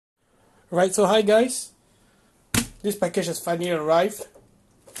Right, so hi guys, this package has finally arrived.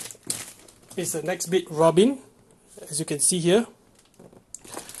 It's the Nextbit Robin, as you can see here.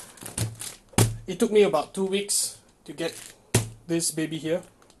 It took me about 2 weeks to get this baby here,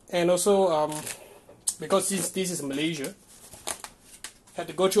 and also because this is Malaysia, had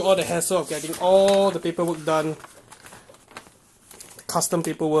to go through all the hassle of getting all the paperwork done, custom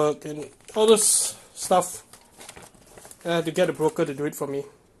paperwork and all this stuff. I had to get a broker to do it for me.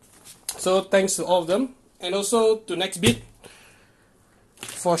 So thanks to all of them, and also to Nextbit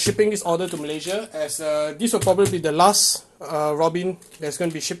for shipping this order to Malaysia, as this will probably be the last Robin that's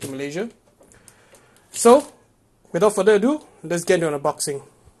going to be shipped to Malaysia. So without further ado, let's get into an unboxing.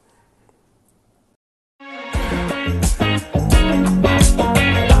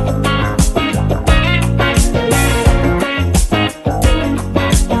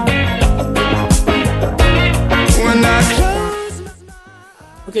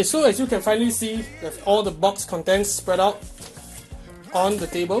 Okay, so as you can finally see, with all the box contents spread out on the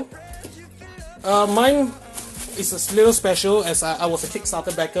table. Mine is a little special, as I was a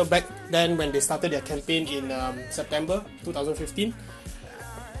Kickstarter backer back then when they started their campaign in September 2015.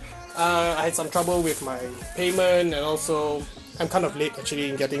 I had some trouble with my payment, and also I'm kind of late actually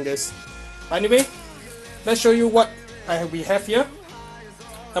in getting this. But anyway, let's show you what we have here.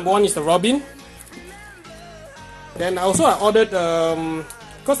 Number one is the Robin. Then also I ordered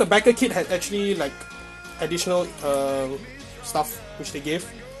because the backer kit had actually like additional stuff which they gave.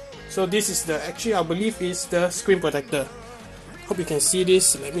 So this is the, actually I believe is the screen protector. Hope you can see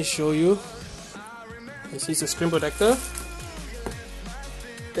this. Let me show you. This is the screen protector.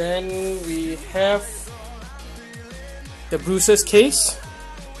 Then we have the bruises case.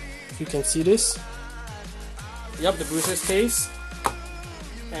 If you can see this. Yep, the bruises case.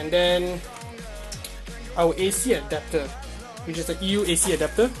 And then our AC adapter, which is the EU AC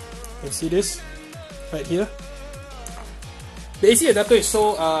adapter. You can see this right here. The AC adapter is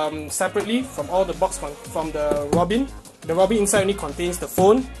sold separately from all the box from the Robin. The Robin inside only contains the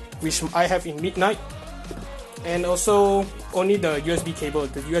phone, which I have in Midnight, and also only the USB cable,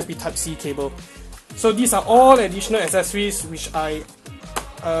 the USB Type-C cable. So these are all additional accessories which I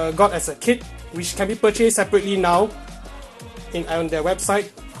got as a kit, which can be purchased separately now on their website.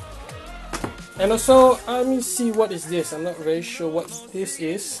 And also, let me see, what is this? I'm not very sure what this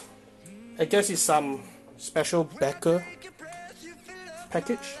is. I guess it's some special backer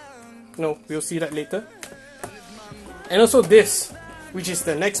package. No, we'll see that later. And also this, which is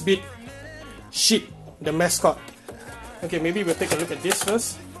the Nextbit sheep, the mascot. Okay, maybe we'll take a look at this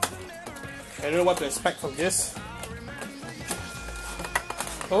first. I don't know what to expect from this.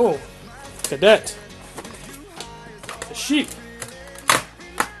 Oh, look at that. The sheep.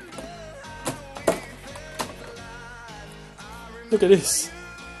 Look at this.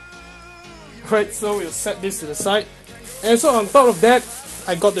 Right, so we'll set this to the side. And so on top of that,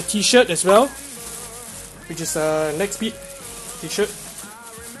 I got the t-shirt as well, which is a Nextbit t-shirt.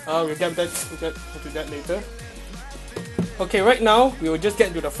 We'll get into that later. Okay, right now we will just get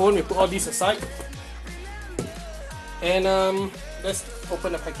into the phone. We'll put all these aside, and let's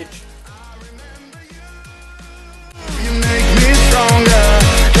open the package. You make me stronger,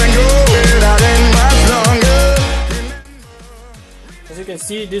 can't go without it much longer. As you can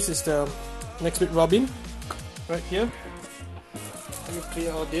see, this is the Nextbit Robin right here. Let me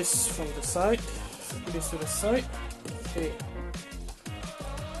clear all this from the side. Put this to the side. Okay.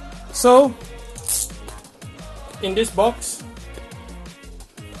 So, in this box,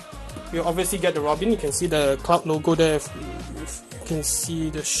 you obviously get the Robin. You can see the cloud logo there. If you can see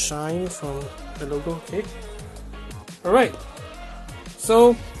the shine from the logo. Okay. Alright.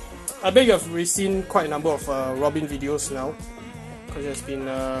 So, I bet you have already seen quite a number of Robin videos now, because it has been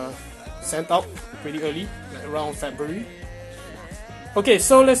sent out pretty early, like around February. Okay,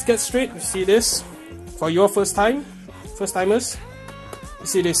 so let's get straight. You see this for your first timers. You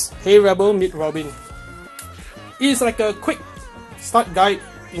see this, Hey Rebel Meet Robin. It's like a quick start guide.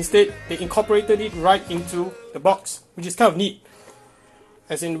 Instead, they incorporated it right into the box, which is kind of neat.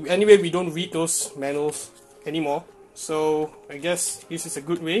 As in, anyway, we don't read those manuals anymore, so I guess this is a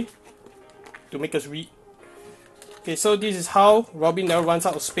good way to make us read. Okay, so this is how Robin never runs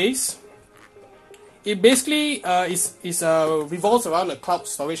out of space. It basically revolves around a cloud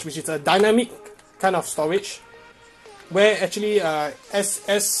storage, which is a dynamic kind of storage, where actually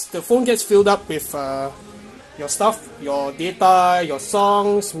as the phone gets filled up with your stuff, your data, your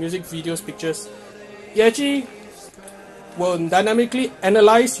songs, music, videos, pictures, it actually will dynamically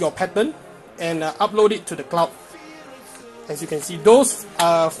analyze your pattern and upload it to the cloud. As you can see, those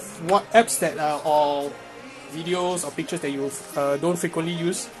are what apps that are all videos or pictures that you don't frequently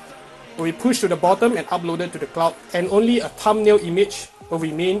use. will be pushed to the bottom and uploaded to the cloud, and only a thumbnail image will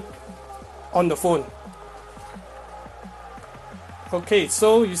remain on the phone. Okay,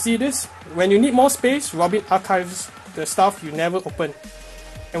 so you see this? When you need more space, Robin archives the stuff you never open.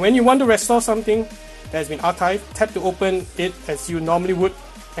 And when you want to restore something that has been archived, tap to open it as you normally would,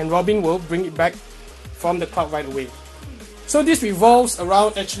 and Robin will bring it back from the cloud right away. So this revolves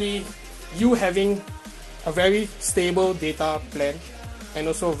around actually you having a very stable data plan and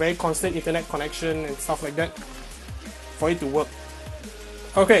also a very constant internet connection and stuff like that for it to work.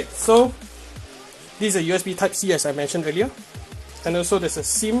 Okay, so this is a USB Type-C as I mentioned earlier, and also there's a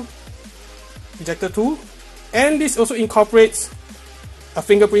SIM ejector tool, and this also incorporates a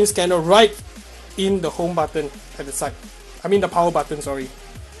fingerprint scanner right in the home button at the side. I mean the power button, sorry.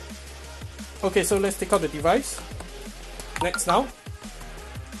 Okay, so let's take out the device. Next now.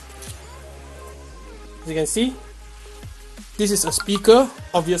 As you can see, this is a speaker,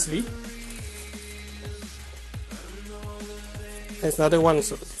 obviously. There's another one,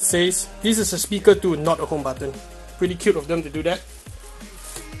 so it says this is a speaker too, not a home button. Pretty cute of them to do that.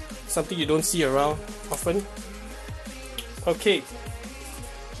 Something you don't see around often. Okay,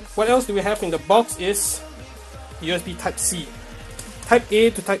 what else do we have in the box is USB Type-C. Type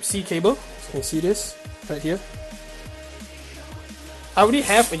A to Type-C cable. You can see this right here. I already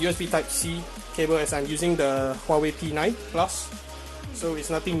have a USB Type-C cable as I'm using the Huawei P9 Plus, so it's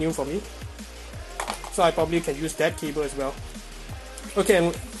nothing new for me. So I probably can use that cable as well. Okay,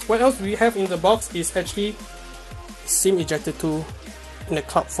 and what else we have in the box is actually SIM ejector tool in the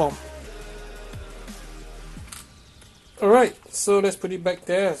cloud form. Alright, so let's put it back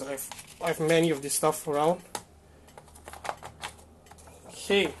there as I have many of this stuff around.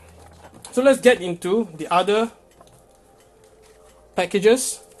 Okay, so let's get into the other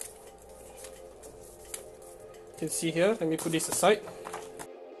packages. You can see here, let me put this aside.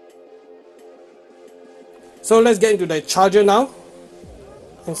 So let's get into the charger now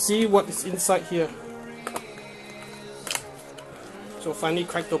and see what is inside here. So finally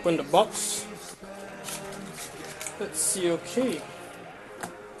cracked open the box. Let's see, okay.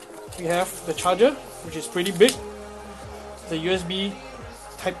 We have the charger, which is pretty big. The USB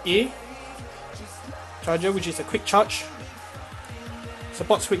Type A charger, which is a quick charge.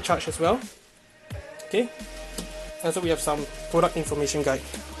 Supports quick charge as well. Okay. And so we have some product information guide.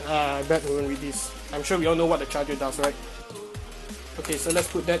 I bet we won't read this. I'm sure we all know what the charger does, right? Okay, so let's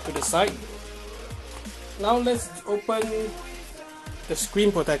put that to the side. Now let's open the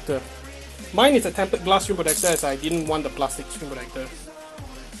screen protector. Mine is a tempered glass screen protector as I didn't want the plastic screen protector.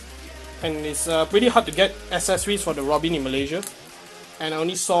 And it's pretty hard to get accessories for the Robin in Malaysia. And I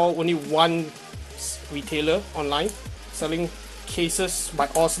only saw one retailer online selling cases by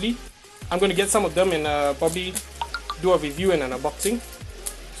Osley. I'm going to get some of them and probably do a review and an unboxing.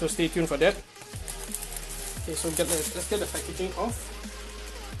 So stay tuned for that. Okay, so let's get the packaging off.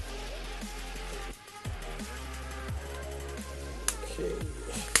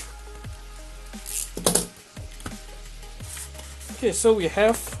 Okay, so we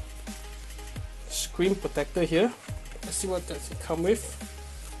have screen protector here. Let's see what does it come with.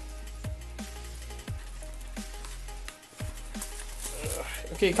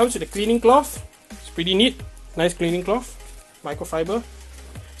 Okay, it comes with a cleaning cloth. It's pretty neat. Nice cleaning cloth. Microfiber.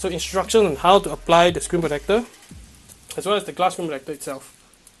 So instructions on how to apply the screen protector, as well as the glass screen protector itself.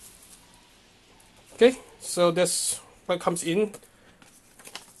 Okay, so that's what comes in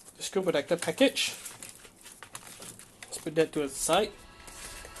the screen protector package. Let's put that to the side.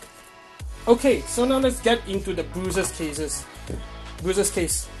 Okay, so now let's get into the bruises cases. Bruises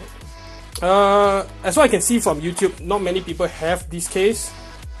case. As what I can see from YouTube, not many people have this case.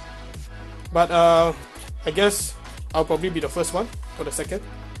 But I guess I'll probably be the first one or the second.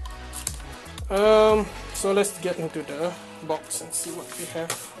 So let's get into the box and see what we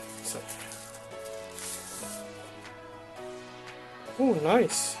have inside. Oh,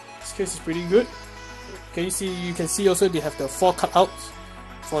 nice. This case is pretty good. Okay, you can see also they have the 4 cutouts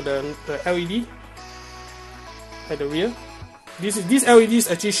for the LED at the rear. These LEDs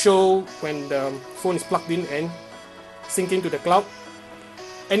actually show when the phone is plugged in and synced into the cloud.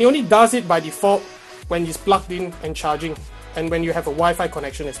 And it only does it by default when it's plugged in and charging, and when you have a Wi-Fi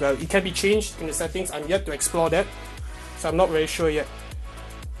connection as well. It can be changed in the settings. I'm yet to explore that, so I'm not very sure yet.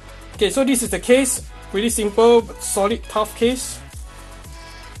 Okay, so this is the case. Pretty simple but solid, tough case.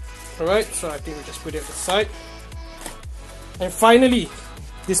 Alright, so I think we just put it at the side. And finally,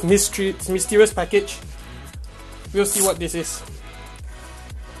 this mysterious package. We'll see what this is.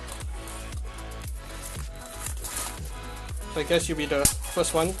 So I guess you'll be the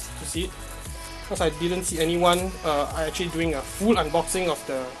first one to see it, because I didn't see anyone actually doing a full unboxing of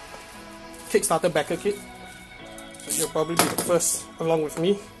the Kickstarter backer kit. So you'll probably be the first along with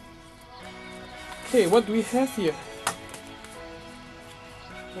me. Okay, what do we have here?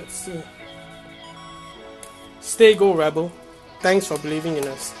 Let's see. Stay Go Rebel. Thanks for believing in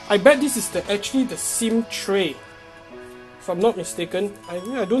us. I bet this is actually the SIM tray. If I'm not mistaken.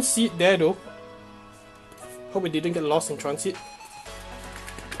 I don't see it there though. Hope it didn't get lost in transit.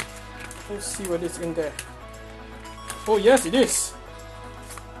 Let's see what is in there. Oh yes, it is.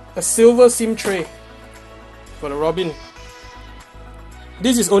 A silver SIM tray for the Robin.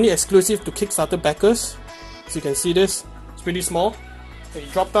 This is only exclusive to Kickstarter backers. As you can see this, it's pretty small.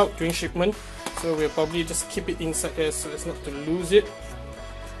 It dropped out during shipment, so we'll probably just keep it inside there so as not to lose it.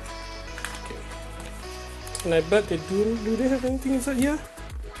 Okay. And I bet they do they have anything inside here?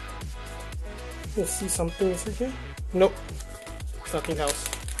 Let's see something inside here. Nope, nothing else.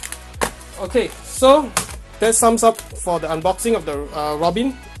 Okay, so that sums up for the unboxing of the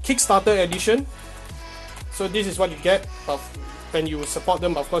Robin Kickstarter edition. So this is what you get when you support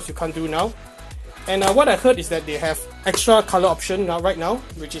them. Of course, you can't do now. And what I heard is that they have extra color option right now,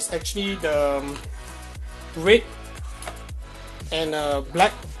 which is actually the red and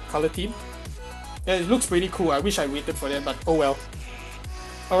black color theme. And it looks pretty cool. I wish I waited for that, but oh well.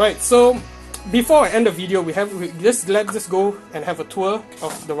 Alright, so before I end the video, let's just go and have a tour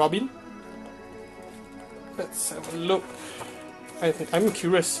of the Robin. Let's have a look. I'm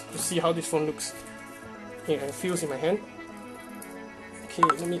curious to see how this phone looks. Here, it feels in my hand. Okay,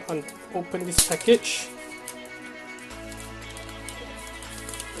 let me open this package.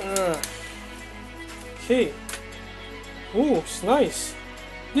 Okay. Oh, it's nice.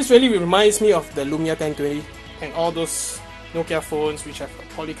 This really reminds me of the Lumia 1020 and all those Nokia phones which have a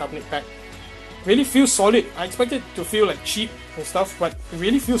polycarbonate back. Really feels solid. I expected it to feel like cheap and stuff, but it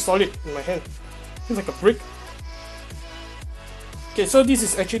really feels solid in my hand. Feels like a brick. Okay, so this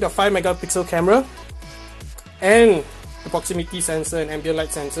is actually the 5 megapixel camera and the proximity sensor and ambient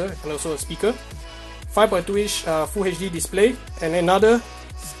light sensor, and also a speaker. 5.2 inch Full HD display and another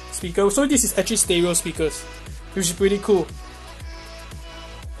speaker. So this is actually stereo speakers, which is pretty cool.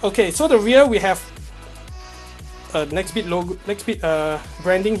 Okay, so the rear we have Nextbit logo, Nextbit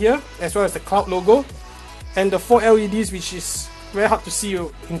branding here, as well as the cloud logo, and the 4 LEDs, which is very hard to see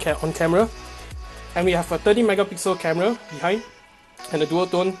on camera. And we have a 30 megapixel camera behind, and a dual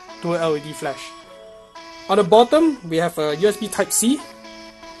tone dual LED flash. On the bottom, we have a USB Type-C.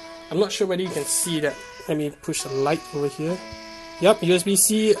 I'm not sure whether you can see that. Let me push the light over here. Yep,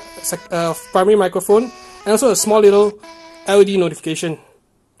 USB-C primary microphone, and also a small little LED notification,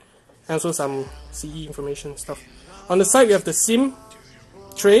 and also some CE information stuff. On the side, we have the SIM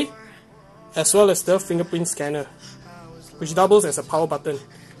tray, as well as the fingerprint scanner, which doubles as a power button.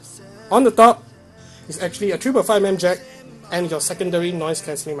 On the top is actually a 3.5mm jack and your secondary noise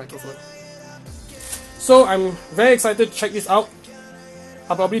cancelling microphone. So I'm very excited to check this out.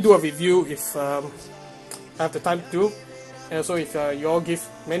 I'll probably do a review if I have the time to do. And also if you all give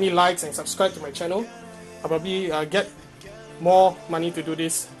many likes and subscribe to my channel, I'll probably get more money to do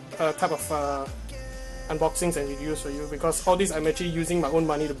this type of unboxings and reviews for you, because all this I'm actually using my own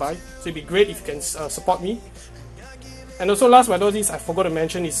money to buy. So it'd be great if you can support me. And also last but not least, I forgot to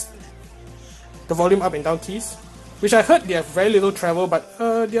mention is the volume up and down keys, which I heard they have very little travel, but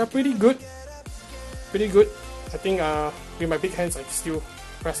they are pretty good. Pretty good. I think with my big hands I can still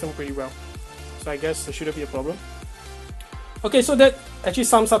press them pretty well. So I guess there shouldn't be a problem. Okay, so that actually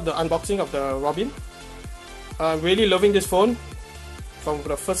sums up the unboxing of the Robin. I'm really loving this phone from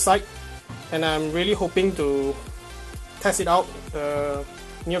the first sight, and I'm really hoping to test it out in the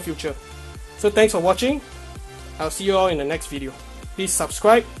near future. So thanks for watching. I'll see you all in the next video. Please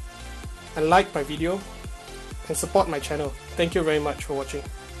subscribe and like my video and support my channel. Thank you very much for watching.